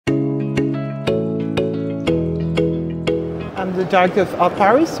I'm the director of Art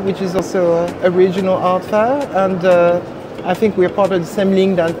Paris, which is also a regional art fair, and I think we're part of the same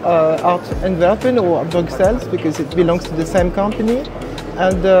link than Art Antwerpen or Bruxelles, because it belongs to the same company.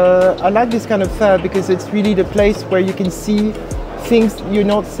 And I like this kind of fair because it's really the place where you can see things you're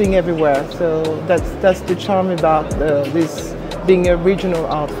not seeing everywhere. So that's the charm about this being a regional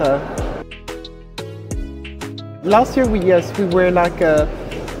art fair. Last year, we were like a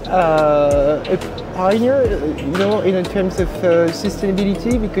pioneer, in terms of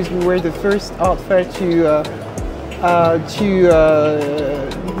sustainability, because we were the first art fair to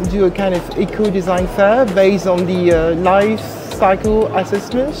do a kind of eco-design fair based on the life cycle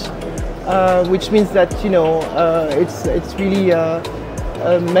assessment, which means that it's really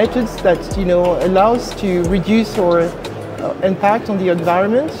methods that allows to reduce our impact on the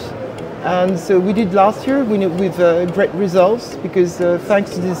environment. And so we did last year with great results, because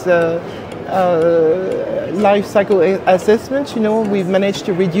thanks to this life cycle assessment, we've managed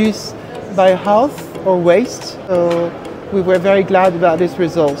to reduce by half our waste. So we were very glad about these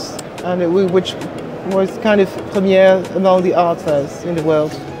results, and which was kind of premiere among the art fairs in the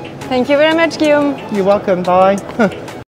world. Thank you very much, Guillaume. You're welcome. Bye.